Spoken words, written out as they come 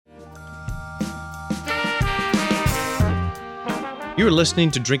You're listening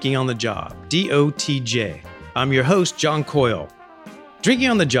to Drinking on the Job, DOTJ. I'm your host, John Coyle. Drinking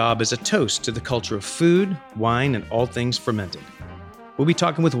on the Job is a toast to the culture of food, wine, and all things fermented. We'll be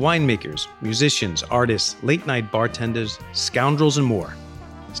talking with winemakers, musicians, artists, late-night bartenders, scoundrels, and more.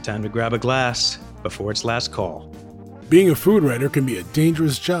 It's time to grab a glass before it's last call. Being a food writer can be a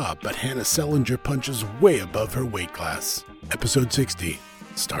dangerous job, but Hannah Selinger punches way above her weight class. Episode 60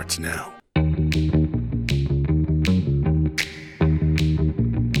 starts now.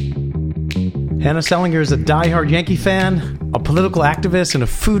 Hannah Selinger is a diehard Yankee fan, a political activist, and a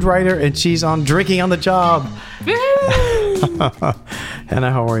food writer, and she's on Drinking on the Job.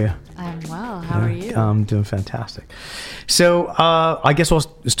 Hannah, how are you? I'm well. How are you? I'm doing fantastic. So I guess we'll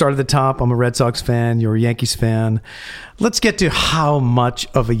start at the top. I'm a Red Sox fan. You're a Yankees fan. Let's get to how much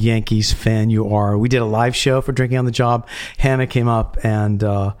of a Yankees fan you are. We did a live show for Drinking on the Job. Hannah came up, and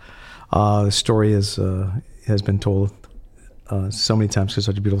the story has been told so many times because it's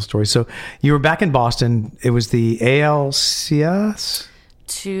such a beautiful story. So you were back in Boston. It was the ALCS?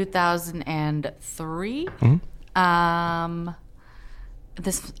 2003. Mm-hmm.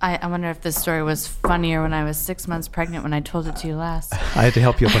 I wonder if this story was funnier when I was 6 months pregnant when I told it to you last. I had to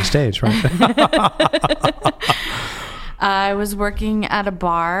help you up on stage, right? I was working at a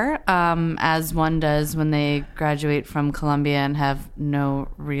bar, as one does when they graduate from Columbia and have no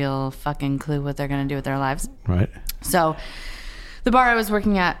real fucking clue what they're going to do with their lives. Right. So the bar I was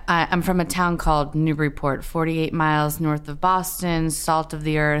working at, I'm from a town called Newburyport, 48 miles north of Boston, salt of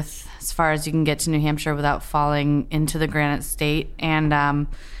the earth, as far as you can get to New Hampshire without falling into the Granite State. And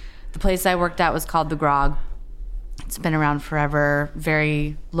the place I worked at was called The Grog. It's been around forever,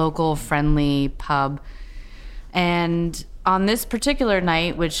 very local, friendly pub. And on this particular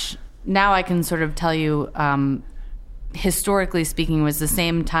night, which now I can sort of tell you, historically speaking, was the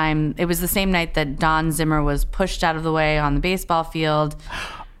same time. It was the same night that Don Zimmer was pushed out of the way on the baseball field.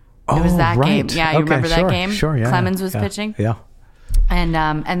 It was that game. Yeah, you remember that game? Sure, yeah. Clemens was pitching. Yeah. And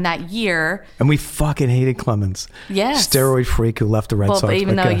that year. And we fucking hated Clemens. Yes. Steroid freak who left the Red Sox. But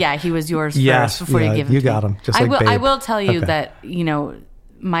even though, he was yours first before you gave him to me. You got him. Just like Babe. I will tell you that,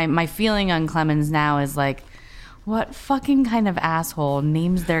 my feeling on Clemens now is like, what fucking kind of asshole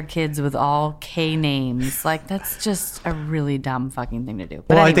names their kids with all K names? Like, that's just a really dumb fucking thing to do. But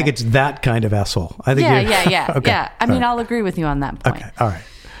well, anyway. I think it's that kind of asshole. I think Yeah. Okay. Yeah. I mean, I'll agree with you on that point. Okay. All right.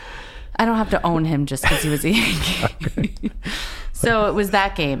 I don't have to own him just because he was a Yankee. So it was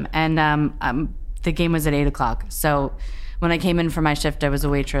that game. And the game was at 8 o'clock. So when I came in for my shift, I was a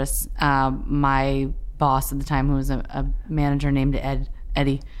waitress. My boss at the time, who was a manager named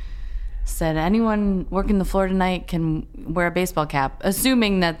Eddie, said, anyone working the floor tonight can wear a baseball cap,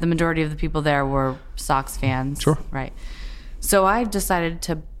 assuming that the majority of the people there were Sox fans. Sure. Right. So I decided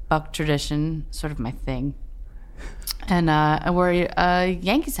to buck tradition, sort of my thing. And I wore a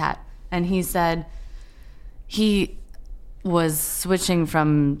Yankees hat. And he said he was switching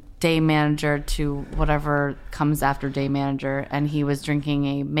from day manager to whatever comes after day manager. And he was drinking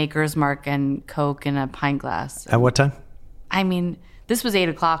a Maker's Mark and Coke in a pint glass. At what time? I mean, this was 8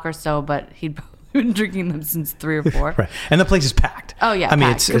 o'clock or so, but he'd probably been drinking them since 3 or 4. Right. And the place is packed. Oh, yeah. I mean,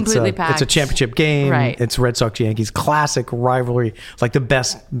 packed. Completely packed. It's a championship game. Right. It's Red Sox Yankees. Classic rivalry. Like the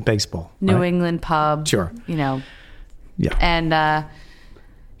best baseball. New England pub. Sure. Yeah. And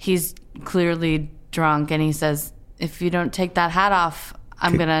he's clearly drunk, and he says, if you don't take that hat off,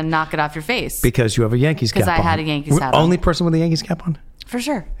 I'm going to knock it off your face. Because you have a Yankees cap on. Because I had a Yankees hat on. Only person with a Yankees cap on? For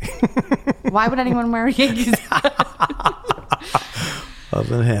sure. Why would anyone wear a Yankees hat?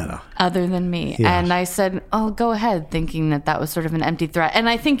 Other than Hannah. Other than me. Yes. And I said, oh, go ahead, thinking that was sort of an empty threat. And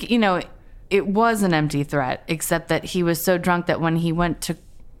I think, it was an empty threat, except that he was so drunk that when he went to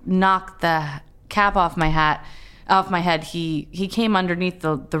knock the cap off my head, he came underneath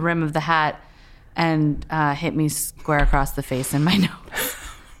the rim of the hat and hit me square across the face in my nose.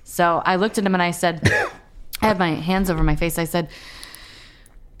 So I looked at him and I said, I had my hands over my face. I said,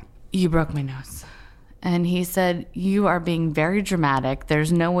 you broke my nose. And he said, you are being very dramatic.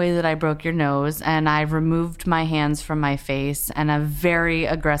 There's no way that I broke your nose. And I removed my hands from my face, and a very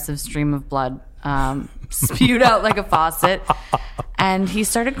aggressive stream of blood spewed out like a faucet. And he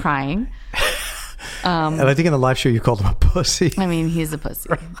started crying. And I think in the live show you called him a pussy. I mean, he's a pussy.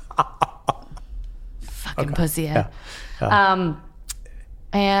 Fucking pussy head. Yeah.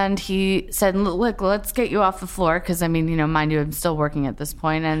 And he said, look, let's get you off the floor. Because, mind you, I'm still working at this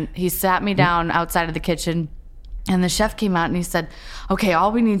point. And he sat me down outside of the kitchen. And the chef came out and he said, okay,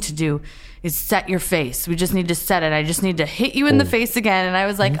 all we need to do is set your face. We just need to set it. I just need to hit you in the face again. And I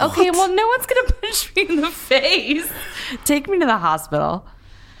was like, What? okay, well, no one's going to punch me in the face. Take me to the hospital.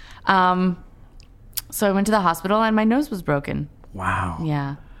 So I went to the hospital and my nose was broken. Wow.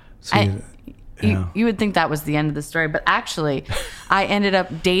 Yeah. So You would think that was the end of the story, but actually, I ended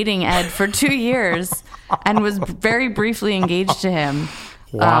up dating Ed for 2 years and was very briefly engaged to him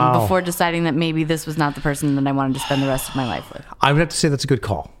before deciding that maybe this was not the person that I wanted to spend the rest of my life with. I would have to say that's a good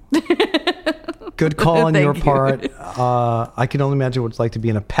call. Good call on your part. I can only imagine what it's like to be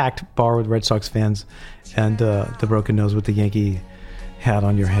in a packed bar with Red Sox fans and the broken nose with the Yankee hat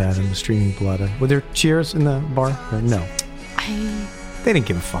on your head and the streaming blood. Were there cheers in the bar? Or no. They didn't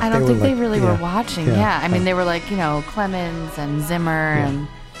give a fuck. I don't think they really yeah. were watching. Yeah. I mean, they were like, Clemens and Zimmer and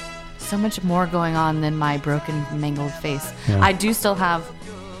so much more going on than my broken, mangled face. Yeah. I do still have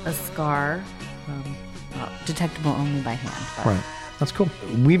a scar, detectable only by hand. But. Right. That's cool.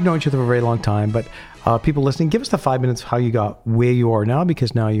 We've known each other for a very long time, but people listening, give us the 5 minutes how you got where you are now,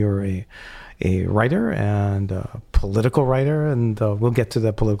 because now you're a writer and a political writer, and we'll get to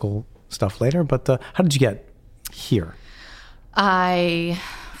the political stuff later. But how did you get here? Hard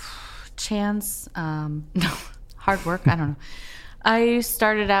work. I don't know. I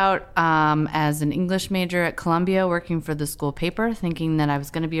started out as an English major at Columbia, working for the school paper, thinking that I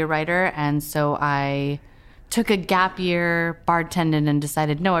was going to be a writer. And so I took a gap year, bartended, and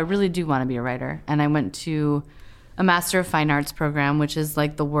decided, no, I really do want to be a writer. And I went to a Master of Fine Arts program, which is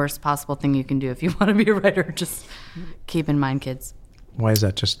like the worst possible thing you can do if you want to be a writer. Just keep in mind, kids. Why is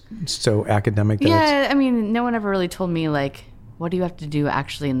that? Just so academic? I mean, no one ever really told me, like, what do you have to do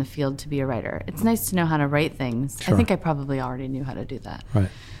actually in the field to be a writer? It's nice to know how to write things. Sure. I think I probably already knew how to do that. Right.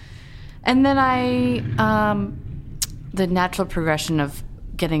 And then the natural progression of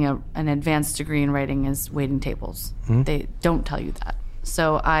getting an advanced degree in writing is waiting tables. Mm-hmm. They don't tell you that.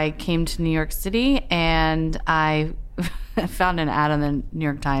 So I came to New York City and I found an ad on the New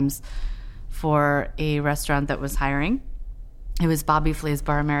York Times for a restaurant that was hiring. It was Bobby Flay's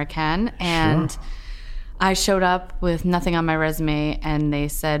Bar Americaine. And sure. I showed up with nothing on my resume, and they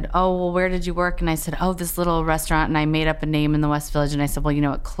said, oh, well, where did you work? And I said, oh, this little restaurant, and I made up a name in the West Village, and I said, well,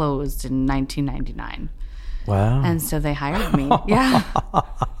 it closed in 1999. Wow. And so they hired me. Yeah.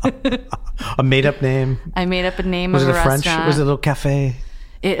 A made-up name? I made up a name of a restaurant. Was it French? Was it a little cafe?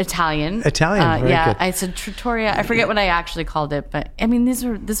 Italian. Very yeah, good. I said Trattoria. I forget what I actually called it, but, I mean,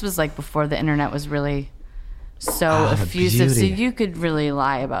 this was like before the internet was really so effusive, so you could really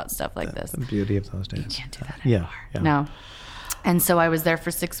lie about stuff like this. The beauty of those days. You can't do that anymore. Yeah. No. And so I was there for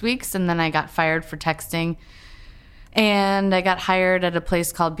 6 weeks, and then I got fired for texting, and I got hired at a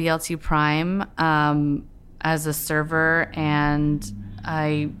place called BLT Prime as a server, and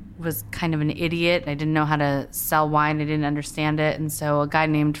I was kind of an idiot. I didn't know how to sell wine. I didn't understand it, and so a guy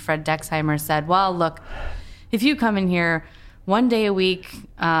named Fred Dexheimer said, well, look, if you come in here 1 day a week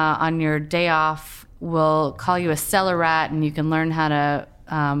on your day off, we'll call you a cellar rat, and you can learn how to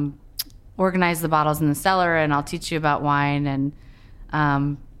organize the bottles in the cellar, and I'll teach you about wine. And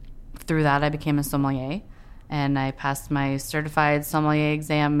through that, I became a sommelier, and I passed my certified sommelier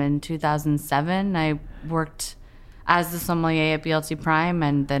exam in 2007. I worked as the sommelier at BLT Prime,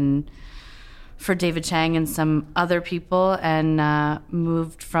 and then for David Chang and some other people, and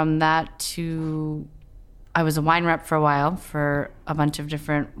moved from that to, I was a wine rep for a while for a bunch of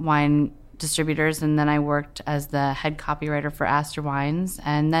different wine distributors, and then I worked as the head copywriter for Astor Wines,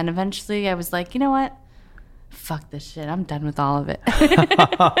 and then eventually I was like, you know what? Fuck this shit. I'm done with all of it.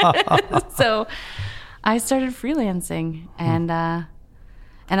 So I started freelancing, and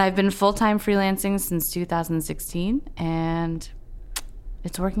I've been full-time freelancing since 2016, and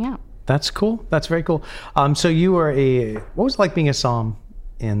it's working out. That's cool. That's very cool. So you were what was it like being a somm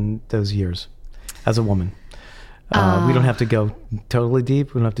in those years as a woman? We don't have to go totally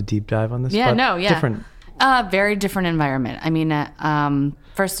deep. We don't have to deep dive on this. Yeah, but different. Very different environment. I mean,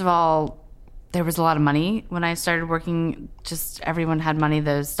 first of all, there was a lot of money when I started working. Just everyone had money.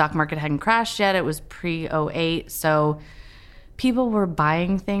 The stock market hadn't crashed yet. It was pre-08. So people were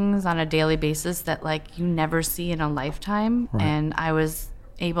buying things on a daily basis that, like, you never see in a lifetime. Right. And I was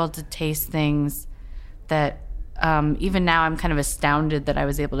able to taste things that even now I'm kind of astounded that I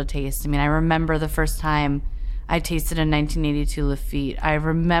was able to taste. I mean, I remember the first time I tasted a 1982 Lafite. I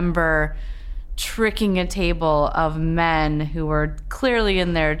remember tricking a table of men who were clearly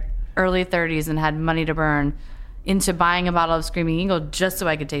in their early 30s and had money to burn into buying a bottle of Screaming Eagle just so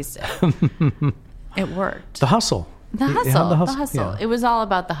I could taste it. It worked. The hustle. The hustle. Yeah. It was all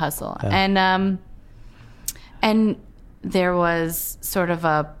about the hustle. Yeah. And there was sort of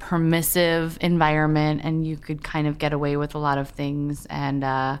a permissive environment, and you could kind of get away with a lot of things, and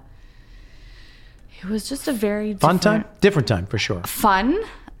it was just a very different time for sure. Fun.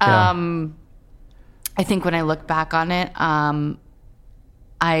 Yeah. I think when I look back on it, I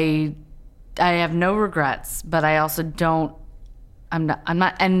have no regrets, but I also don't I'm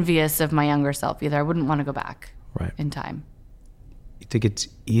not envious of my younger self either. I wouldn't want to go back Right. in time. You think it's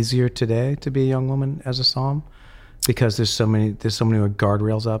easier today to be a young woman as a Somm? Because there's so many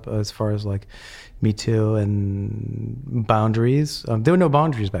guardrails up as far as like Me Too and boundaries. There were no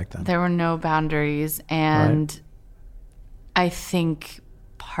boundaries back then. There were no boundaries, and I think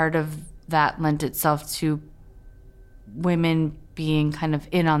part of that lent itself to women being kind of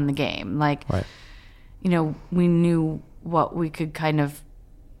in on the game. Like, we knew what we could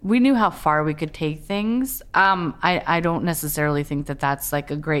we knew how far we could take things. I don't necessarily think that that's like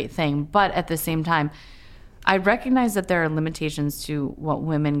a great thing, but at the same time, I recognize that there are limitations to what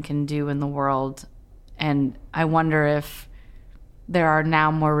women can do in the world, and I wonder if there are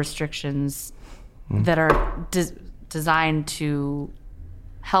now more restrictions that are designed to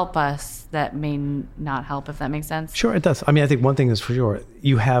help us that may not help, if that makes sense. Sure, it does. I mean, I think one thing is for sure,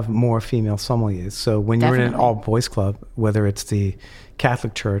 you have more female sommeliers. So when you're in an all-boys club, whether it's the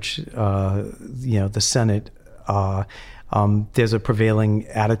Catholic Church, the Senate, there's a prevailing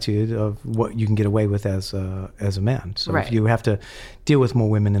attitude of what you can get away with as a man. So if you have to deal with more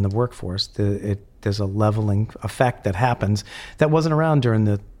women in the workforce, there's a leveling effect that happens that wasn't around during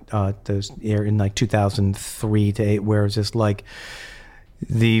those year in like 2003 to 2008, where it's just like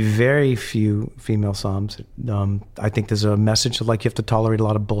the very few female Somms. I think there's a message of like you have to tolerate a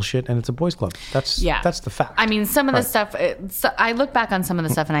lot of bullshit, and it's a boys' club. That's the fact. I mean, some of the stuff. I look back on some of the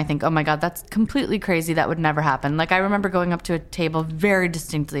stuff, and I think, oh my god, that's completely crazy. That would never happen. Like I remember going up to a table very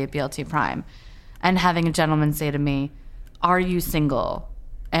distinctly at BLT Prime, and having a gentleman say to me, "Are you single?"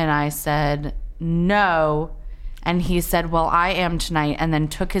 And I said, "No." And he said, "Well, I am tonight," and then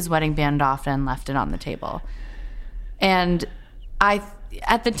took his wedding band off and left it on the table. And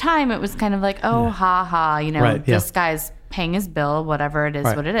at the time, it was kind of like, oh, ha ha, this guy's paying his bill, whatever it is,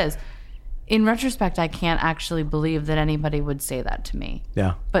 what it is. In retrospect, I can't actually believe that anybody would say that to me.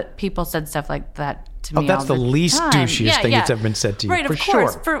 Yeah. But people said stuff like that to me. Oh, that's all the the least time. douchiest thing that's ever been said to you. Right, for of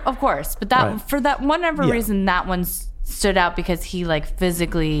course, sure. of course. But for that whatever reason, that one stood out because he like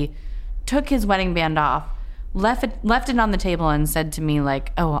physically took his wedding band off, left it on the table, and said to me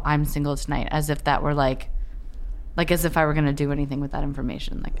like, "Oh, I'm single tonight," as if that were like as if I were going to do anything with that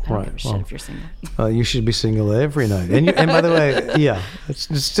information. Like, I don't give a shit if you're single. You should be single every night. And by the way,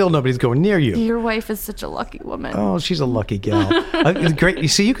 it's still nobody's going near you. Your wife is such a lucky woman. Oh, she's a lucky gal. Great. You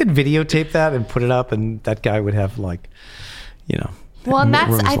see, you could videotape that and put it up, and that guy would have like, Well, and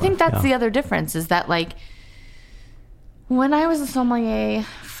I think that's the other difference is that like, when I was a sommelier,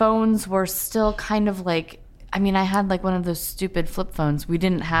 phones were still kind of like, I mean, I had like one of those stupid flip phones. We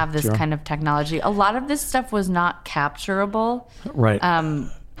didn't have this kind of technology. A lot of this stuff was not capturable. Right.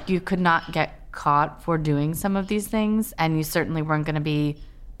 You could not get caught for doing some of these things, and you certainly weren't going to be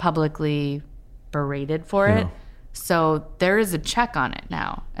publicly berated for it. So there is a check on it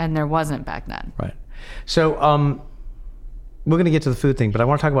now, and there wasn't back then. Right. So we're going to get to the food thing, but I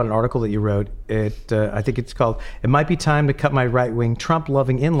want to talk about an article that you wrote. I think it's called, "It Might Be Time to Cut My Right-Wing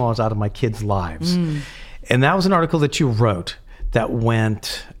Trump-Loving In-Laws Out of My Kids' Lives." And that was an article that you wrote that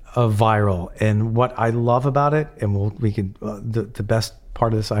went viral. And what I love about it, and the best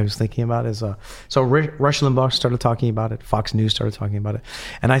part of this I was thinking about is, so Rush Limbaugh started talking about it, Fox News started talking about it,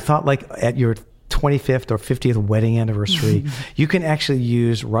 and I thought like at your 25th or 50th wedding anniversary, you can actually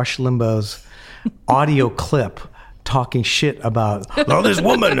use Rush Limbaugh's audio clip talking shit about this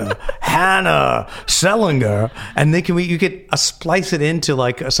woman, Hannah Selinger, and you could splice it into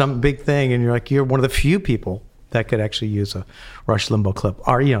like some big thing, and you're one of the few people that could actually use a Rush Limbaugh clip,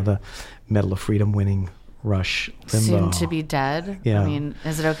 or the Medal of Freedom winning Rush Limbaugh, soon to be dead. Yeah. I mean,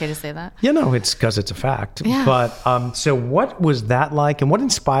 is it okay to say that? It's because it's a fact. Yeah. But so what was that like, and what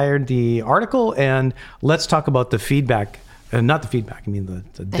inspired the article? And let's talk about the feedback, not the feedback. I mean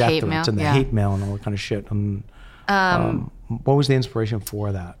the death hate threats mail, and the hate mail and all that kind of shit. What was the inspiration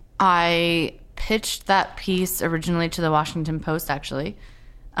for that? I pitched that piece originally to the Washington Post, actually,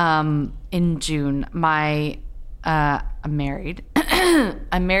 in June. I'm married.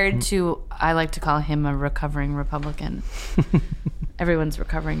 I'm married to, I like to call him a recovering Republican. Everyone's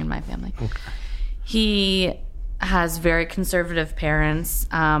recovering in my family. Okay. He has very conservative parents,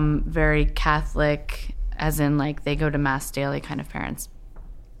 very Catholic, as in like they go to Mass daily kind of parents.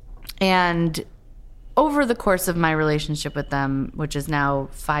 And over the course of my relationship with them, which is now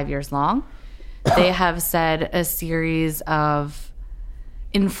 5 years long, they have said a series of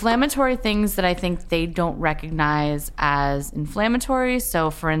inflammatory things that I think they don't recognize as inflammatory. So,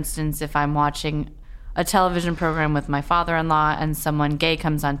 for instance, if I'm watching a television program with my father-in-law and someone gay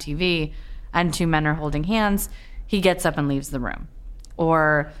comes on TV and two men are holding hands, he gets up and leaves the room.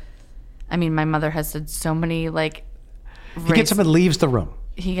 Or, I mean, my mother has said so many, like, He gets up and leaves the room.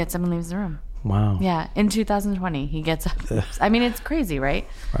 He gets up and leaves the room. Wow. Yeah, in 2020, he gets up. I mean, it's crazy, right?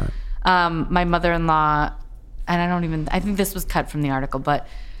 Right. My mother-in-law, and I think this was cut from the article, but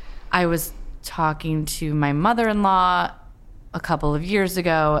I was talking to my mother-in-law a couple of years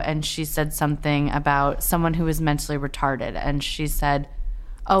ago, and she said something about someone who was mentally retarded, and she said,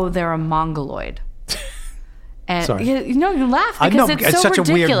 "Oh, they're a mongoloid." And Sorry. you laugh because it's so such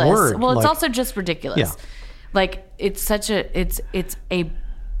ridiculous. a weird word. Well, it's also just ridiculous. Yeah. Like it's a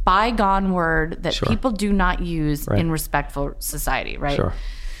bygone word that people do not use in respectful society, right? Sure.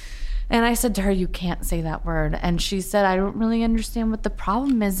 And I said to her, "You can't say that word." And she said, "I don't really understand what the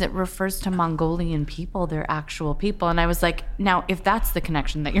problem is. It refers to Mongolian people. They're actual people." And I was like, now, if that's the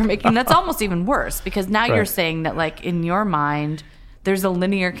connection that you're making, that's almost even worse, because now you're saying that, like, in your mind, there's a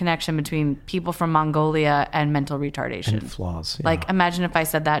linear connection between people from Mongolia and mental retardation. And flaws. Yeah. Like, imagine if I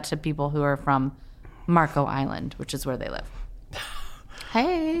said that to people who are from Marco Island, which is where they live.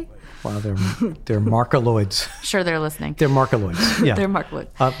 Hey. Wow, they're Markaloids. Sure, they're listening. They're Markaloids. Yeah. They're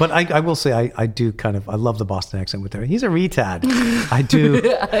Markaloids. But I will say, I do I love the Boston accent with her. He's a retard. I do.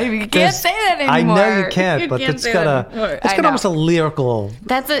 You can't say that anymore. I know you can't, but it's got almost a lyrical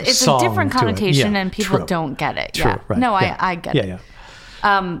It's a different connotation, and people true. don't get it. True, Yeah. right. No, yeah. I get it.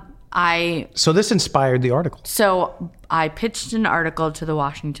 Yeah. So this inspired the article. So I pitched an article to the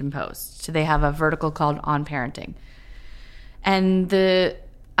Washington Post. So they have a vertical called On Parenting. And the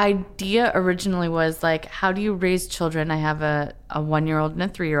idea originally was like, how do you raise children? I have a 1-year-old and a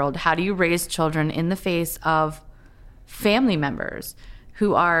 3-year-old. How do you raise children in the face of family members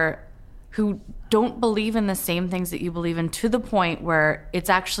who don't believe in the same things that you believe in, to the point where it's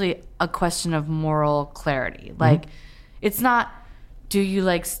actually a question of moral clarity? Like, it's not, do you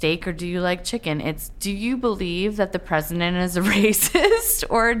like steak or do you like chicken? It's, do you believe that the president is a racist,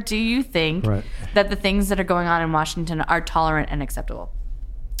 or do you think that the things that are going on in Washington are tolerant and acceptable?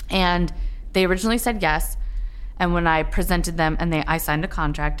 And they originally said yes. And when I presented them, and I signed a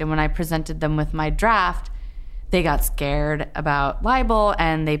contract, and when I presented them with my draft, they got scared about libel,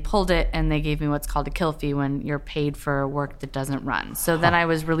 and they pulled it, and they gave me what's called a kill fee when you're paid for work that doesn't run. So then I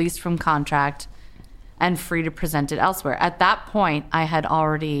was released from contract and free to present it elsewhere. At that point, I had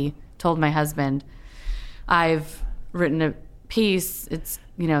already told my husband, I've written a piece. It's,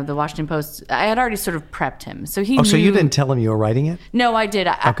 the Washington Post. I had already sort of prepped him. So he knew. So you didn't tell him you were writing it? No, I did.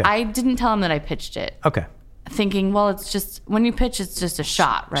 Okay. I didn't tell him that I pitched it. Okay. Thinking, well, it's just, when you pitch, it's just a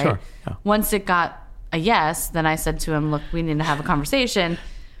shot, right? Sure. Yeah. Once it got a yes, then I said to him, look, we need to have a conversation.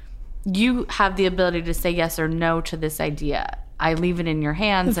 You have the ability to say yes or no to this idea. I leave it in your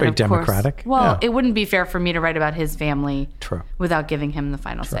hands. That's very and of course, democratic. Well, it wouldn't be fair for me to write about his family True. without giving him the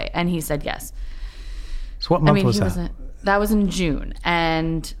final say. And he said yes. So what month was that? That was in June.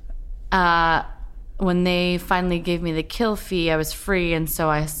 And when they finally gave me the kill fee, I was free. And so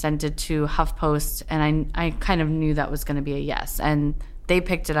I sent it to HuffPost, and I kind of knew that was going to be a yes. And they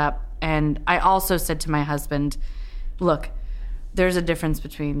picked it up. And I also said to my husband, look, there's a difference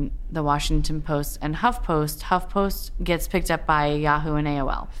between the Washington Post and HuffPost. HuffPost gets picked up by Yahoo and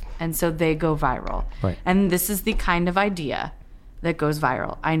AOL, and so they go viral. Right. And this is the kind of idea that goes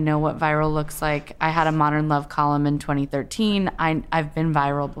viral. I know what viral looks like. I had a Modern Love column in 2013. I've been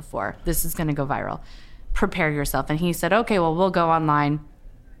viral before. This is going to go viral. Prepare yourself. And he said, okay, well, we'll go online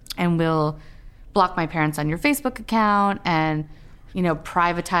and we'll block my parents on your Facebook account and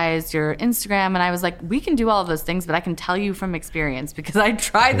privatize your Instagram. And I was like, we can do all of those things, but I can tell you from experience, because I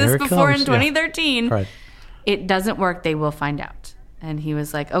tried this before in 2013. Yeah. Right. It doesn't work. They will find out. And he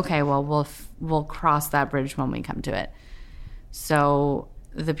was like, okay, well, we'll cross that bridge when we come to it. So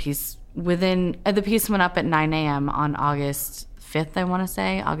the piece went up at 9 a.m. on August 5th, I want to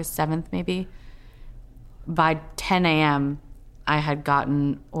say, August 7th, maybe. By 10 a.m., I had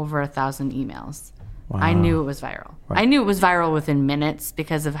gotten over 1,000 emails. Wow. I knew it was viral. Right. I knew it was viral within minutes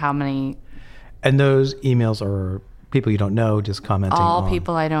because of how many. And those emails are people you don't know, just commenting. All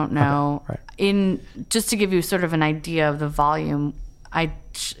people I don't know. Okay. Right. Just to give you sort of an idea of the volume, I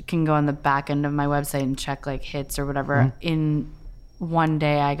can go on the back end of my website and check like hits or whatever. Mm-hmm. In one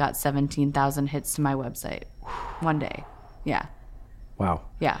day, I got 17,000 hits to my website. One day. Yeah. Wow.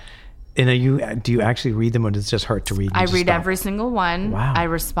 Yeah. And do you actually read them, or does it just hurt to read? I read every single one. Wow. I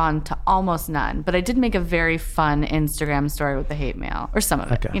respond to almost none. But I did make a very fun Instagram story with the hate mail, or some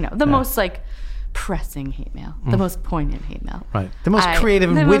of it. Okay. The most like pressing hate mail, the most poignant hate mail. Right. The most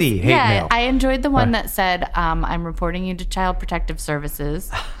creative and witty hate mail. I enjoyed the one that said, I'm reporting you to Child Protective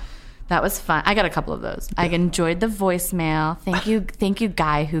Services. That was fun. I got a couple of those. I enjoyed the voicemail. Thank you,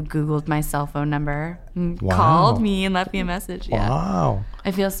 guy who Googled my cell phone number and called me and left me a message. Yeah. Wow.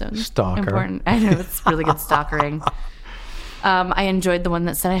 I feel so Stalker. important. I know, it's really good stalkering. I enjoyed the one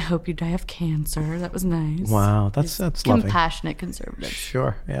that said, "I hope you die of cancer." That was nice. Wow, that's lovely. Compassionate conservative.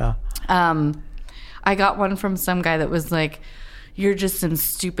 Sure, yeah. I got one from some guy that was like, "You're just some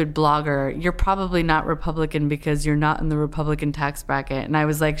stupid blogger. You're probably not Republican because you're not in the Republican tax bracket." And I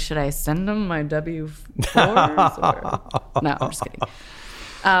was like, "Should I send him my W-4s?" No, I'm just kidding.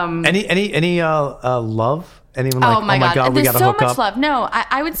 Any love? Anyone like, oh my God, we there's got to so hook much up? love. No,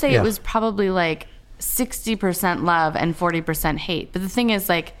 I would say Yeah. it was probably like 60% love and 40% hate. But the thing is,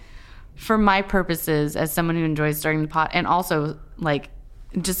 like, for my purposes, as someone who enjoys starting the pot, and also like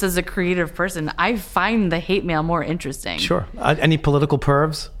just as a creative person, I find the hate mail more interesting. Sure. Any political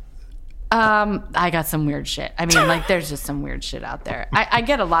pervs? I got some weird shit. I mean, like, there's just some weird shit out there. I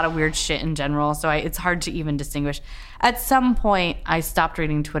get a lot of weird shit in general, so it's hard to even distinguish. At some point, I stopped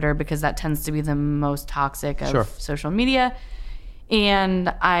reading Twitter because that tends to be the most toxic of Sure. social media.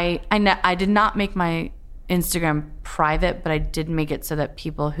 And I did not make my Instagram private, but I did make it so that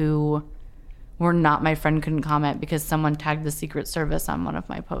people who were not my friend couldn't comment because someone tagged the Secret Service on one of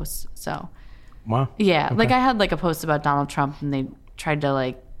my posts. So, Wow. yeah, Okay. like I had like a post about Donald Trump and they tried to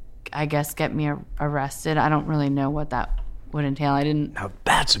like, I guess, get me arrested. I don't really know what that would entail. I didn't, Now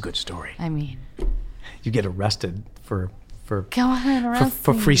that's a good story. I mean, You get arrested for go ahead, arrest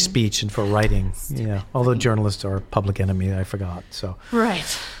for free me. speech and for writing. Yeah. Although journalists are public enemy, I forgot. So Right.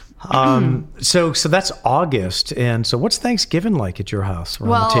 so that's August, and so what's Thanksgiving like at your house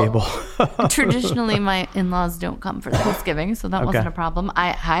around the table? Traditionally, my in-laws don't come for Thanksgiving, so that wasn't Okay. a problem.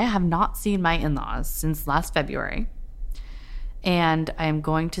 I have not seen my in-laws since last February, and I am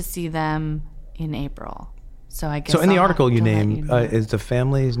going to see them in April. So I guess So in the I'll article have you to let named, know. is the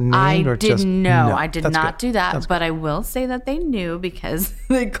family's named I or just didn't know. No. I did That's not good. do that, That's but I will say that they knew because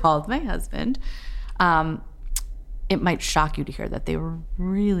they called my husband. It might shock you to hear that they were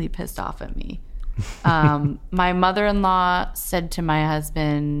really pissed off at me. My mother-in-law said to my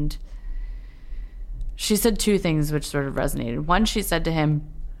husband, she said two things which sort of resonated. One, she said to him,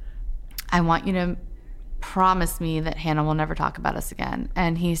 "I want you to promise me that Hannah will never talk about us again."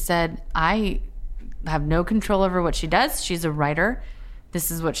 And he said, "I have no control over what she does. She's a writer. This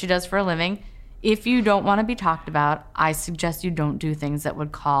is what she does for a living. If you don't want to be talked about, I suggest you don't do things that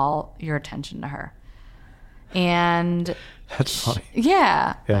would call your attention to her." And That's funny.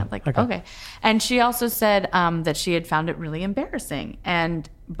 yeah. Yeah, Like, okay. okay. And she also said that she had found it really embarrassing. And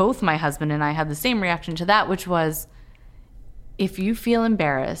both my husband and I had the same reaction to that, which was, if you feel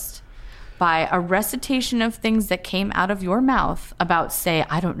embarrassed by a recitation of things that came out of your mouth about, say,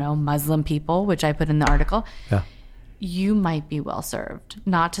 I don't know, Muslim people, which I put in the article, Yeah. you might be well served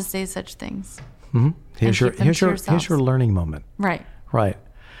not to say such things. Here's keep them to here's yourselves. your learning moment. Right. Right.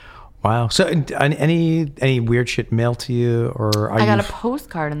 Wow. So any weird shit mailed to you, or are I got you a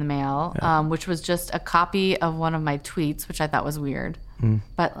postcard in the mail, which was just a copy of one of my tweets, which I thought was weird.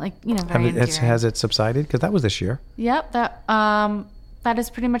 But, like, you know, very endearing. has it subsided? Because that was this year. Yep, that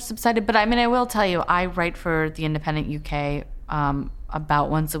is pretty much subsided. But I mean, I will tell you, I write for the Independent UK about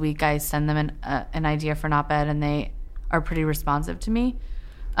once a week. I send them an idea for an op-ed, and they are pretty responsive to me.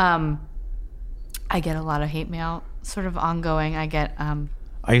 I get a lot of hate mail, sort of ongoing. I get.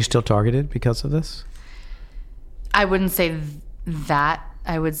 Are you still targeted because of this? I wouldn't say that.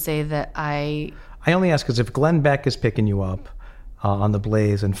 I would say that I only ask because if Glenn Beck is picking you up on the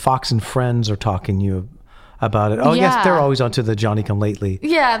Blaze and Fox and Friends are talking to you about it, yes, Yeah. they're always onto the Johnny Come Lately.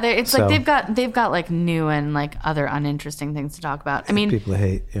 Yeah, it's So- like they've got like new and like other uninteresting things to talk about. I mean, People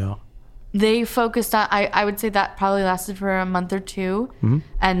hate, you know. they focused on, I would say that probably lasted for a month or two.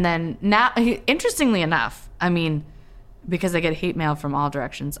 And then now, interestingly enough, I mean, because I get hate mail from all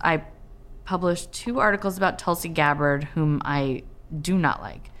directions, I published 2 articles about Tulsi Gabbard, whom I do not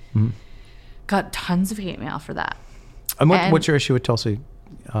like. Got tons of hate mail for that. And And- what's your issue with Tulsi?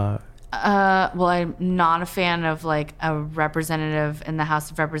 Well, I'm not a fan of like a representative in the House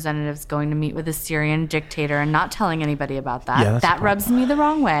of Representatives going to meet with a Syrian dictator and not telling anybody about that. Yeah, that's a that problem. rubs me the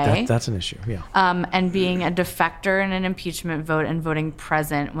wrong way. That's an issue, yeah. And being a defector in an impeachment vote and voting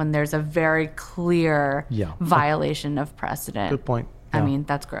present when there's a very clear Yeah. violation of precedent. Good point. I Yeah. mean,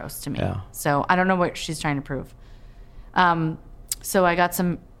 that's gross to me. Yeah. So I don't know what she's trying to prove. So I got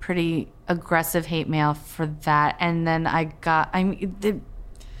some pretty aggressive hate mail for that. And then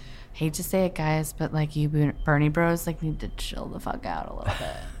hate to say it, guys, but like you Bernie bros like need to chill the fuck out a little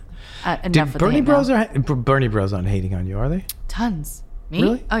bit. Enough with the Bernie hate Bros mail. Bernie Bros aren't hating on you, are they? Tons. Me?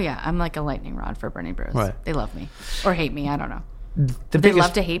 Really? Oh yeah, I'm like a lightning rod for Bernie bros. Right. They love me or hate me. I don't know. They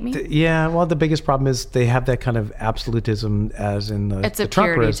love to hate me? Yeah, well, the biggest problem is they have that kind of absolutism as in the It's a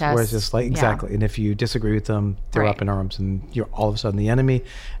Trumpers, purity test. where it's just like, exactly. And if you disagree with them, they're up in arms and you're all of a sudden the enemy.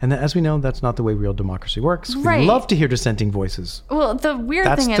 And as we know, that's not the way real democracy works. We love to hear dissenting voices. Well, the weird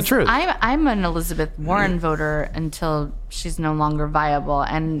That's thing the is truth. I'm an Elizabeth Warren voter until she's no longer viable.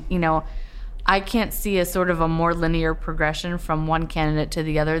 And, you know, I can't see a sort of a more linear progression from one candidate to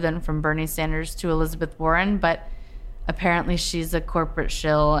the other than from Bernie Sanders to Elizabeth Warren. But apparently she's a corporate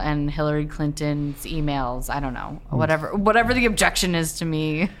shill and Hillary Clinton's emails. I don't know. Whatever the objection is to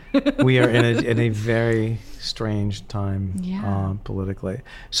me. We are in a very strange time politically.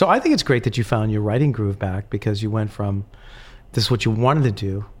 So I think it's great that you found your writing groove back, because you went from this is what you wanted to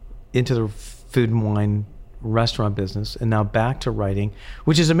do into the food and wine restaurant business and now back to writing,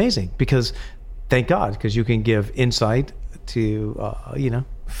 which is amazing because thank God, because you can give insight to,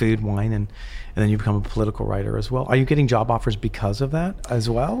 food, wine, and then you become a political writer as well. Are you getting job offers because of that as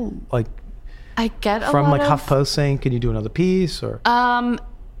well? Like I get from like HuffPost saying, can you do another piece or?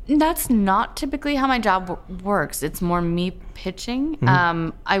 That's not typically how my job works. It's more me pitching. Mm-hmm.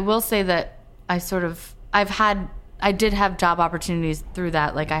 I will say that I did have job opportunities through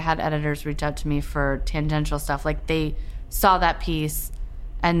that. Like I had editors reach out to me for tangential stuff. Like they saw that piece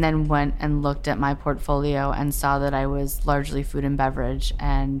and then went and looked at my portfolio and saw that I was largely food and beverage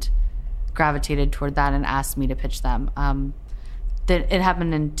and gravitated toward that and asked me to pitch them. That it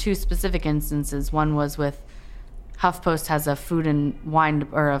happened in two specific instances. One was with HuffPost has a food and wine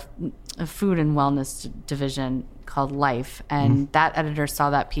or a food and wellness division called Life, and that editor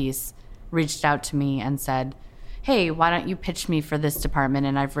saw that piece, reached out to me and said, hey, why don't you pitch me for this department?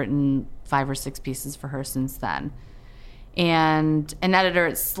 And I've written 5 or 6 pieces for her since then. And an editor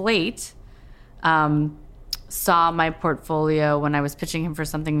at Slate saw my portfolio when I was pitching him for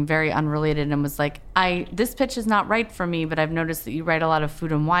something very unrelated and was like, this pitch is not right for me, but I've noticed that you write a lot of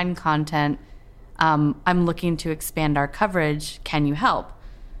food and wine content. I'm looking to expand our coverage. Can you help?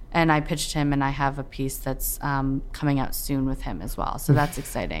 And I pitched him, and I have a piece that's coming out soon with him as well. So that's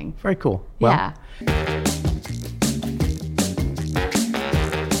exciting. Very cool. Well, yeah.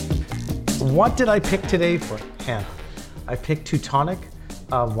 What did I pick today for Hannah? I picked Teutonic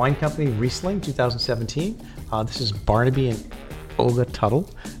Wine Company Riesling 2017. This is Barnaby and Olga Tuttle.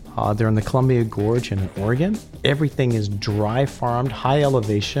 They're in the Columbia Gorge in Oregon. Everything is dry farmed, high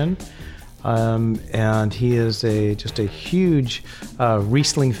elevation. And he is just a huge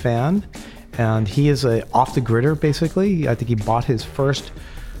Riesling fan. And he is a off the gritter, basically. I think he bought his first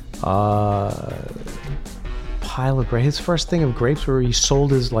pile of grapes. His first thing of grapes where he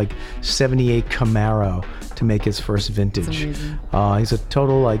sold his 78 Camaro to make his first vintage. He's a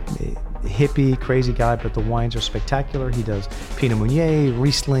total hippie, crazy guy, but the wines are spectacular. He does Pinot Meunier,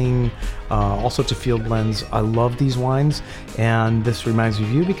 Riesling, all sorts of field blends. I love these wines, and this reminds me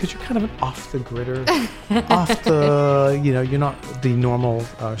of you because you're kind of an off the gritter, you're not the normal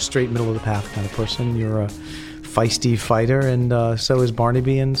straight middle of the path kind of person. You're a feisty fighter, and so is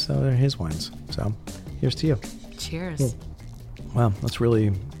Barnaby, and so are his wines. So here's to you. Cheers. Wow, that's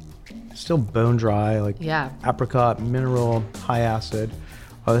really still bone dry, apricot, mineral, high acid.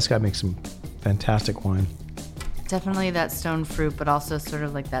 Oh, this guy makes some fantastic wine. Definitely that stone fruit, but also sort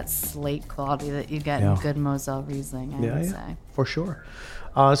of like that slate quality that you get in good Moselle Riesling, I would say. For sure.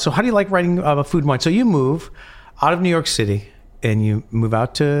 So how do you like writing food and wine? So you move out of New York City and you move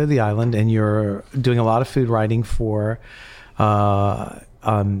out to the island and you're doing a lot of food writing for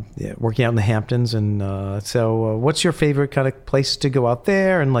working out in the Hamptons. And so what's your favorite kind of places to go out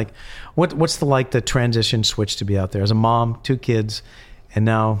there? And what's the transition switch to be out there as a mom, 2 kids, and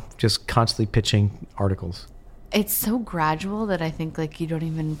now just constantly pitching articles? It's so gradual that I think you don't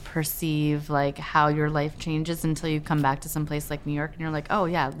even perceive how your life changes until you come back to some place like New York and you're like, oh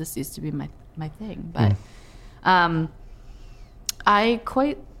yeah, this used to be my thing. But I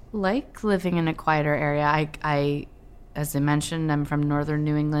quite like living in a quieter area. I as I mentioned, I'm from northern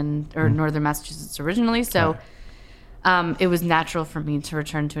New England or northern Massachusetts originally, so it was natural for me to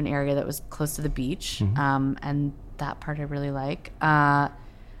return to an area that was close to the beach, and that part I really like.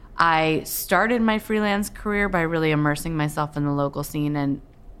 I started my freelance career by really immersing myself in the local scene and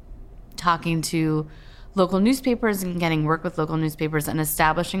talking to local newspapers and getting work with local newspapers and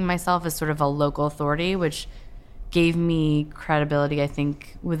establishing myself as sort of a local authority, which gave me credibility, I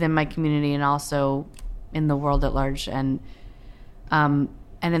think, within my community and also in the world at large. And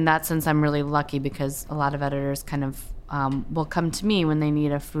in that sense, I'm really lucky because a lot of editors kind of will come to me when they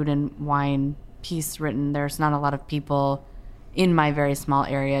need a food and wine piece written. There's not a lot of people in my very small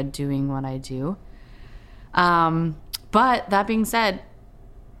area doing what I do. But that being said,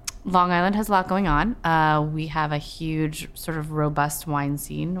 Long Island has a lot going on. We have a huge, sort of robust wine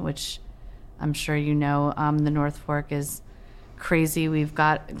scene, which I'm sure you know. The North Fork is crazy. We've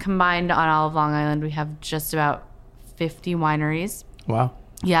got, combined on all of Long Island, we have just about 50 wineries. Wow.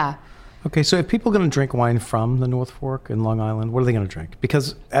 Yeah. Okay, so if people are going to drink wine from the North Fork and Long Island, what are they going to drink?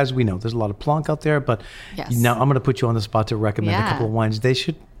 Because as we know, there's a lot of Plonk out there, but Yes. now I'm going to put you on the spot to recommend a Yeah. couple of wines they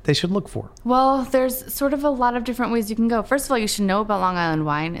should look for. Well, there's sort of a lot of different ways you can go. First of all, you should know about Long Island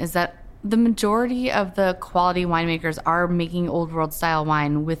wine is that the majority of the quality winemakers are making old world style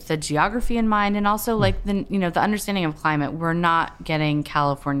wine with the geography in mind, and also like the understanding of climate. We're not getting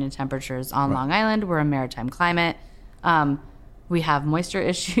California temperatures on Long Island. We're a maritime climate. We have moisture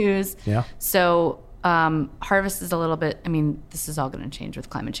issues. Yeah. So harvest is a little bit. I mean, this is all going to change with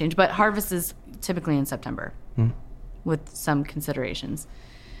climate change, but harvest is typically in September, with some considerations.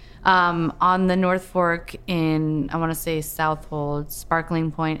 On the North Fork in, I want to say Southold,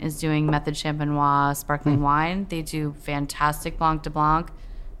 Sparkling Point is doing Method Champenois sparkling wine. They do fantastic Blanc de Blanc.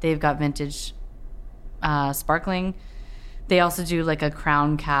 They've got vintage sparkling. They also do like a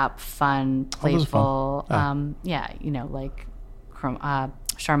crown cap, fun, playful, Yeah. like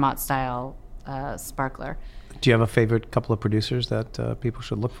Charmat style sparkler. Do you have a favorite couple of producers that people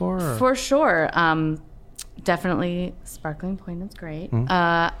should look for? Or? For sure. Definitely Sparkling Point is great.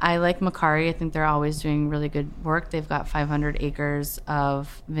 I like Macari. I think they're always doing really good work. They've got 500 acres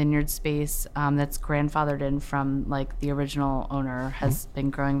of vineyard space that's grandfathered in from like the original owner has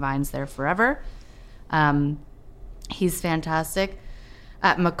been growing vines there forever. He's fantastic.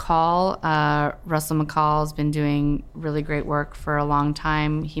 At McCall, Russell McCall has been doing really great work for a long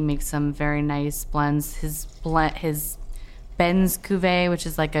time. He makes some very nice blends. His Ben's Cuvée, which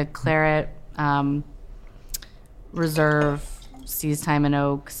is like a claret, reserve, sees time in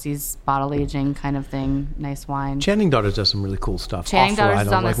oak, sees bottle aging kind of thing. Nice wine. Channing Daughters does some really cool stuff. Channing Off-varietal, Daughters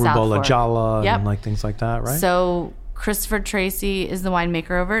is on the like South Rubola Fork. Jala Yep. and like things like that, right? So Christopher Tracy is the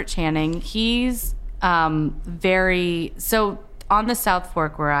winemaker over at Channing. He's so on the South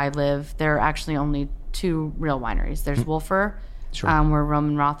Fork where I live, there are actually only two real wineries. There's Wolfer, Sure. where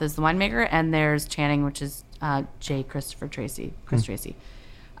Roman Roth is the winemaker, and there's Channing, which is Christopher Tracy.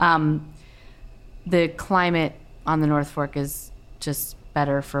 The climate on the North Fork is just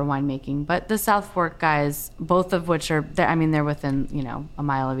better for winemaking, but the South Fork guys, both of which are, they're within a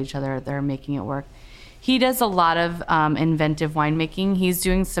mile of each other. They're making it work. He does a lot of inventive winemaking. He's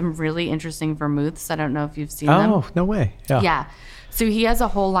doing some really interesting vermouths. I don't know if you've seen them. Oh, no way. Yeah. Yeah. So he has a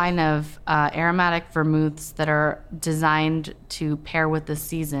whole line of aromatic vermouths that are designed to pair with the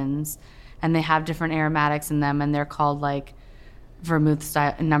seasons, and they have different aromatics in them, and they're called like vermouth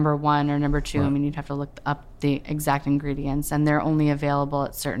style number 1 or number 2. Right. I mean, you'd have to look up the exact ingredients, and they're only available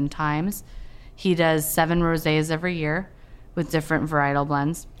at certain times. He does 7 rosés every year with different varietal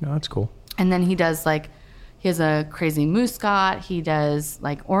blends. Oh, that's cool. And then he has a crazy muscat. He does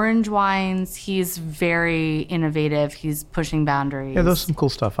like orange wines. He's very innovative. He's pushing boundaries. Yeah, those are some cool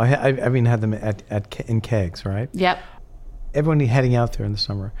stuff. I mean, had them in kegs, right? Yep. Everyone heading out there in the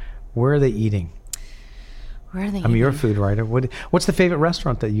summer, where are they eating? Where are they? I mean, you're a food writer. What's the favorite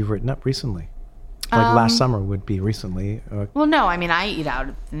restaurant that you've written up recently? Like last summer would be recently. Well, no, I mean, I eat out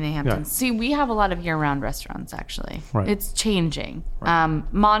in the Hamptons. Yeah. See, we have a lot of year-round restaurants, actually. Right. It's changing.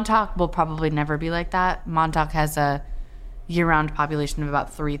 Montauk will probably never be like that. Montauk has a year-round population of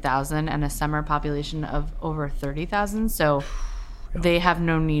about 3,000 and a summer population of over 30,000. So they have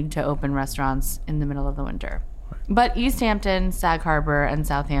no need to open restaurants in the middle of the winter. Right. But East Hampton, Sag Harbor, and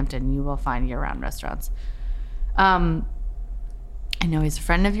Southampton, you will find year-round restaurants. I know he's a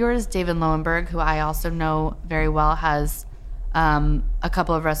friend of yours, David Lowenberg, who I also know very well, has a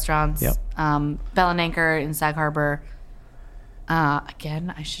couple of restaurants. Yep. Bell and Anchor in Sag Harbor.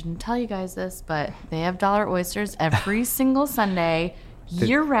 Again, I shouldn't tell you guys this, but they have dollar oysters every single Sunday,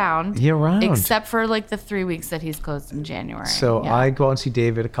 year round. Year round. Except for like the 3 weeks that he's closed in January. So Yeah. I go out and see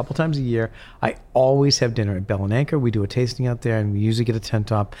David a couple times a year. I always have dinner at Bell and Anchor. We do a tasting out there, and we usually get a tent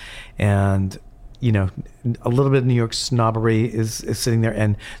top. And a little bit of New York snobbery is sitting there,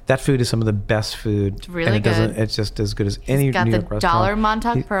 and that food is some of the best food. It's really and good. It's just as good as any He's got New the York restaurant. dollar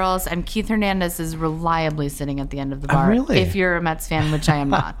Montauk Pearls, and Keith Hernandez is reliably sitting at the end of the bar. really? If you're a Mets fan, which I am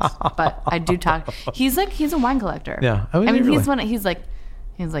not, but I do talk. He's a wine collector. Yeah. Oh, is I he mean, really? he's like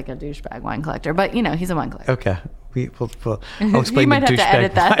a douchebag wine collector, but he's a wine collector. Okay. I'll explain You might the have to douchebag.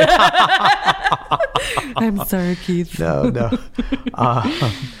 edit that. I'm sorry, Keith. No.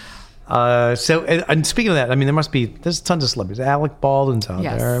 So, and speaking of that, I mean, there's tons of celebrities. Alec Baldwin's out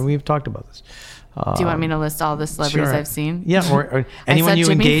Yes. there, and we've talked about this. Do you want me to list all the celebrities Sure. I've seen? Yeah, or I anyone saw you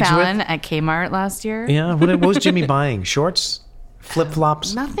Jimmy engage Fallon with. at Kmart last year. Yeah, what was Jimmy buying? Shorts?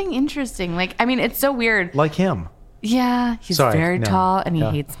 Flip-flops? Nothing interesting. Like, I mean, it's so weird. Like him. Yeah, he's Sorry, very no. tall and he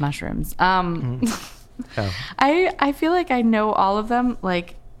Yeah. hates mushrooms. Oh. I feel like I know all of them.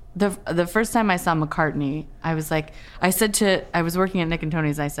 Like the first time I saw McCartney, I was working at Nick and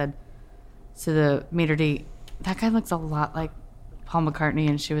Tony's. I said to the maitre d', that guy looks a lot like Paul McCartney,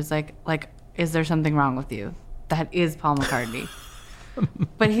 and she was like, is there something wrong with you? That is Paul McCartney,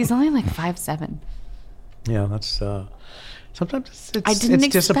 but he's only like 5'7". Yeah, that's sometimes I didn't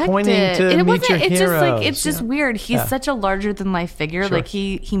it's expect disappointing it. to It meet wasn't. your It's just like heroes. it's just Yeah. weird. He's Yeah. such a larger than life figure. Sure. Like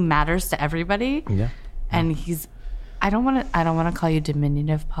he matters to everybody. Yeah. And he's. I don't want to call you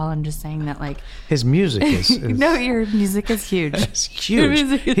diminutive, Paul. I'm just saying that like. His music is No, your music is huge. it's huge.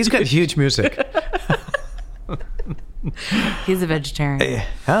 music is He's got huge music. He's a vegetarian.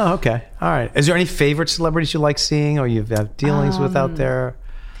 Oh, okay. All right. Is there any favorite celebrities you like seeing or you've had dealings with out there?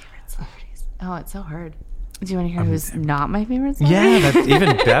 Celebrities. Oh, it's so hard. Do you want to hear who's not my favorite celebrity? Yeah, that's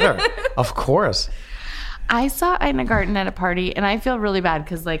even better. Of course. I saw Ina Garten at a party, and I feel really bad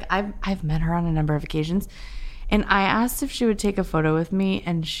because like I've met her on a number of occasions, and I asked if she would take a photo with me,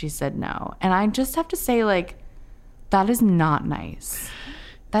 and she said no. And I just have to say, like, that is not nice.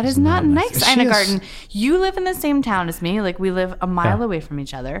 That is not nice, She Ina is- Garten. You live in the same town as me. Like, we live a mile Yeah. away from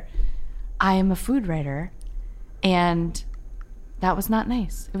each other. I am a food writer, and that was not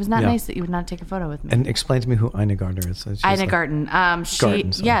nice. It was not Yeah. nice that you would not take a photo with me. And explain to me who Ina Garten is. She's Ina like- Garten. She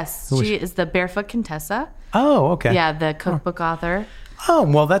Garten, sorry. yes, Who is she she? is the Barefoot Contessa. Oh, okay. Yeah, the cookbook author. Oh,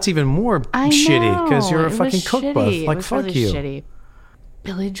 well, that's even more I shitty because know. you're a It was fucking cookbook. shitty. Like, it was fuck really you. Shitty.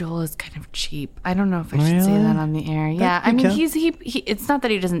 Billy Joel is kind of cheap. I don't know if I should say Really? that on the air. Yeah, I you mean, can. he. It's not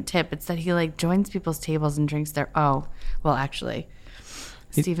that he doesn't tip. It's that he like joins people's tables and drinks their. Oh, well, actually,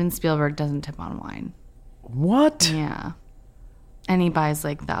 Steven Spielberg doesn't tip on wine. What? Yeah, and he buys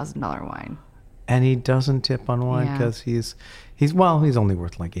like $1,000 wine. And he doesn't tip on wine Yeah. because he's only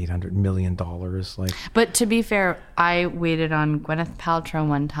worth like $800 million. Like, But to be fair, I waited on Gwyneth Paltrow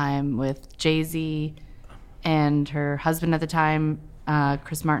one time with Jay-Z and her husband at the time,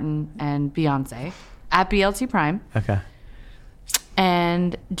 Chris Martin, and Beyonce at BLT Prime. okay.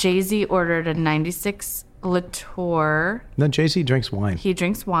 And Jay-Z ordered a 96 Latour. No, Jay-Z drinks wine. He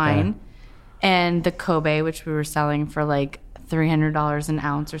drinks wine. And the Kobe, which we were selling for like $300 an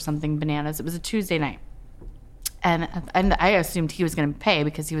ounce or something, bananas. It was a Tuesday night. And I assumed he was going to pay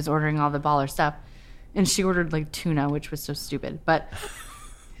because he was ordering all the baller stuff. And she ordered like tuna, which was so stupid. But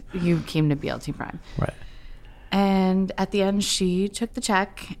you came to BLT Prime. Right. And at the end, she took the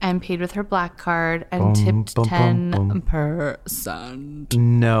check and paid with her black card and Boom, tipped boom, boom, 10%.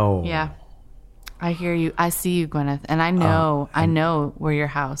 No. Yeah. I hear you. I see you, Gwyneth. And I know where your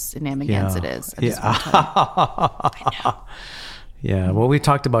house in Amagansett is. I just want to tell you. Yeah. Well, we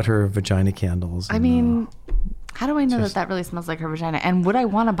talked about her vagina candles. I and, mean, how do I know that really smells like her vagina? And would I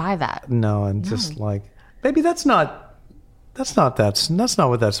want to buy that? no, and just like, baby, that's not what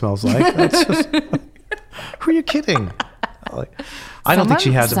that smells like. That's just, who are you kidding? Like, I don't think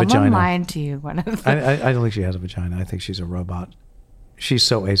she has a Someone vagina. lied to you, Gwyneth. I don't think she has a vagina. I think she's a robot. She's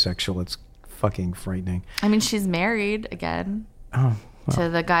so asexual. It's fucking frightening. I mean, she's married again to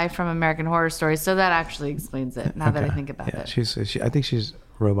the guy from American Horror Story. So that actually explains it now that I think about Yeah, it. I think she's a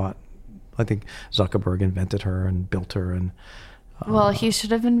robot. I think Zuckerberg invented her and built her, and Well, he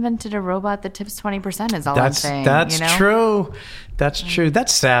should have invented a robot that tips 20%. Is all I'm saying. that's you know? true. That's true.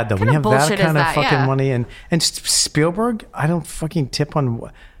 That's sad though. When you have that bullshit is kind of that? fucking Yeah. money, and Spielberg, I don't fucking tip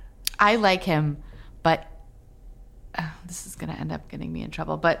on. I like him, but this is going to end up getting me in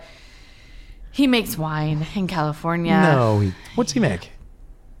trouble. But he makes wine in California. No, what's he make?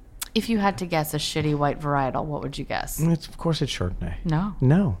 If you had to guess a shitty white varietal, what would you guess? Of course, it's Chardonnay. No.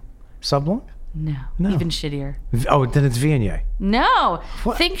 No, Sauvignon. No. No. Even shittier. Oh, then it's Viognier. No.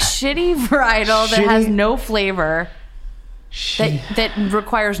 What? Think shitty varietal that has Shitty? no flavor, that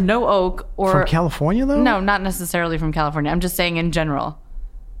requires no oak or. From California though? No, not necessarily from California. I'm just saying in general.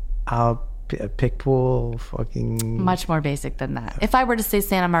 Pickpool, fucking. Much more basic than that. If I were to say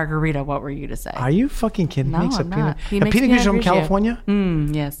Santa Margarita, what were you to say? Are you fucking kidding? No, Makes I'm not. He a makes Pinot Pinot Grigio from Grigio. California?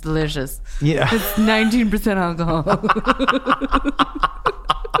 Yes, delicious. Yeah. 19% alcohol.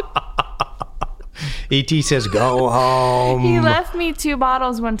 E.T. says, go home. He left me 2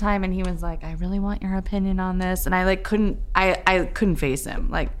 bottles one time, and he was like, "I really want your opinion on this," and I like couldn't. I couldn't face him.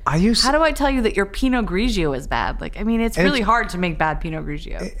 Like, Are you how do I tell you that your Pinot Grigio is bad? Like, I mean, it's And really it's- hard to make bad Pinot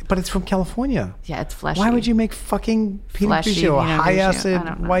Grigio. But it's from California. Yeah, it's fleshy. Why would you make fucking Pinot Fleshy Grigio, a Pinot high Grigio. I acid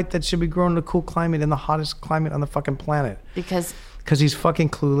don't know. white that should be grown in a cool climate in the hottest climate on the fucking planet? Because Because he's fucking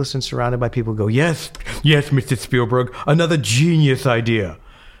clueless and surrounded by people who go, yes, Mr. Spielberg, another genius idea.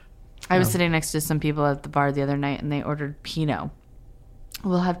 I was sitting next to some people at the bar the other night, and they ordered Pinot,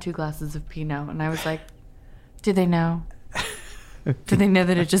 we'll have 2 glasses of Pinot. And I was like, do they know? Do they know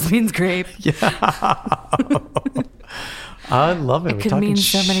that it just means grape? Yeah. I love it. It We're could talking mean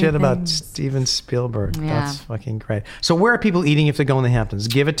so many shit about things. Steven Spielberg. Yeah. That's fucking great. So where are people eating if they go in the Hamptons?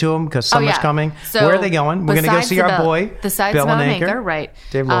 Give it to them because summer's yeah. coming. So where are they going? We're going to go see our boy, Besides Bell Bell and and Anchor. Anchor, right.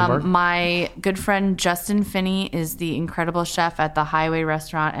 Dave Lomberg. My good friend Justin Finney is the incredible chef at the Highway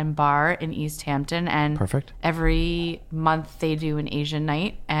Restaurant and Bar in East Hampton. And Perfect. every month they do an Asian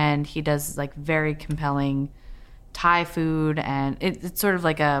night. And he does like very compelling Thai food. And it's sort of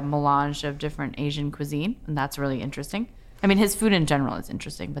like a melange of different Asian cuisine. And that's really interesting. I mean, his food in general is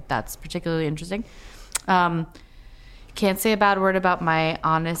interesting, but that's particularly interesting. Can't say a bad word about my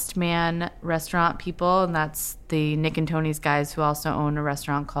Honest Man restaurant people, and that's the Nick and Tony's guys who also own a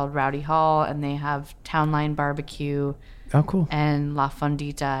restaurant called Rowdy Hall, and they have Town Line Barbecue Oh, cool. and La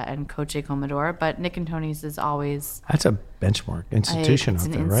Fondita and Coche Commodore. But Nick and Tony's is always That's a benchmark institution it's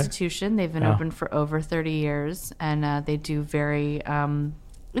out an there, right? institution. They've been Yeah. open for over 30 years, and they do very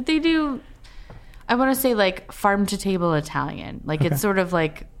they do, I want to say, like farm to table Italian. Like it's sort of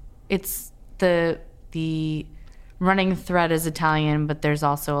like it's the running thread is Italian, but there's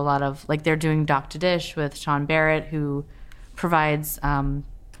also a lot of like they're doing Dock to Dish with Sean Barrett, who provides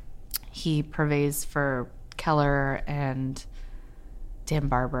he purveys for Keller and Dan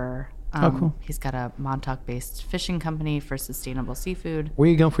Barber. Cool. He's got a Montauk-based fishing company for sustainable seafood. Where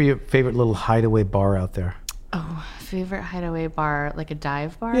are you going for your favorite little hideaway bar out there? Oh, favorite hideaway bar, like a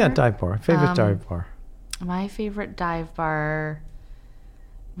dive bar? Yeah, dive bar. Favorite dive bar. My favorite dive bar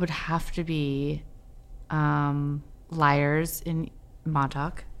would have to be Liars in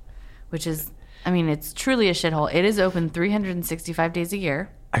Montauk, which is, I mean, it's truly a shithole. It is open 365 days a year.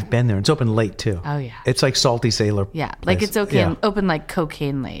 I've been there. It's open late too. Oh, yeah. It's like Salty Sailor. Yeah, like place. it's okay, Yeah. open like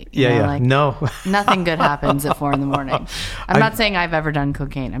cocaine late. you Yeah, know, yeah. Like, No. nothing good happens at 4 a.m. I'm not saying I've ever done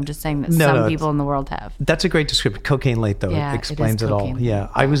cocaine. I'm just saying that No, some no, people in the world have. That's a great description. Cocaine late, though. Yeah, It it explains is it all. cocaine Yeah. late.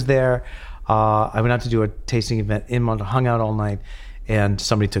 I was there. I went out to do a tasting event in Montana, hung out all night, and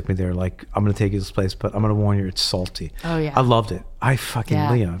somebody took me there. Like, I'm going to take you to this place, but I'm going to warn you, it's salty. Oh, yeah. I loved it. I fucking,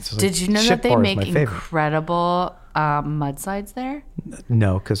 Yeah. it's like, Did you know shit that they bar is make my favorite. incredible mudslides there?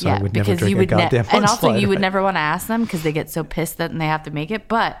 No, because I would never because drink you a would goddamn and also mudslide, you would right? never want to ask them because they get so pissed that they have to make it.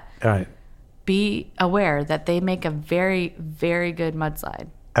 But All right. be aware that they make a very, very good mudslide.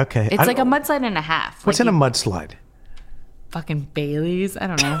 Okay. It's like a mudslide and a half. What's like in a mudslide? fucking Bailey's? I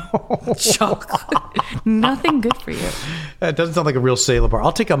don't know. Chocolate. Nothing good for you. That doesn't sound like a real sailor bar.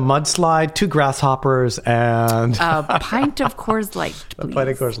 I'll take a mudslide, 2 grasshoppers, and A pint of Coors Light, please.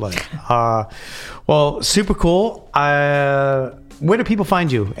 Fighting Coors Light. Well, super cool. Where do people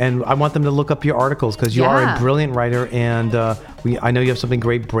find you? And I want them to look up your articles because you are a Yeah. brilliant writer. And I know you have something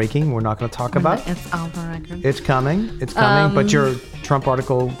great breaking. We're not going to talk about. It's on the record. It's coming. It's coming. But your Trump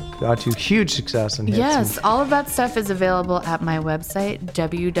article got you huge success and hits. Yes, all of that stuff is available at my website,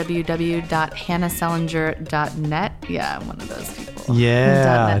 www.hannahsellinger.net. Yeah, I'm one of those people.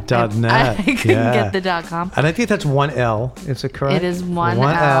 Yeah, .net. .net. I couldn't Yeah. get the .com. And I think that's 1 L. Is it correct? It is 1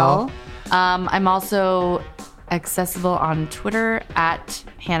 L. I'm also accessible on Twitter at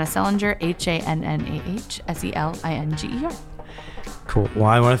Hannah Sellinger, HANNAHSELINGER. Cool. Well,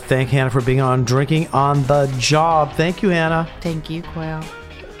 I want to thank Hannah for being on Drinking on the Job. Thank you, Hannah. Thank you, Quail.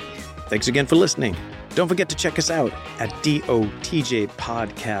 Thanks again for listening. Don't forget to check us out at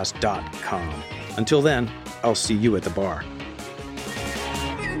dotjpodcast.com. Until then, I'll see you at the bar.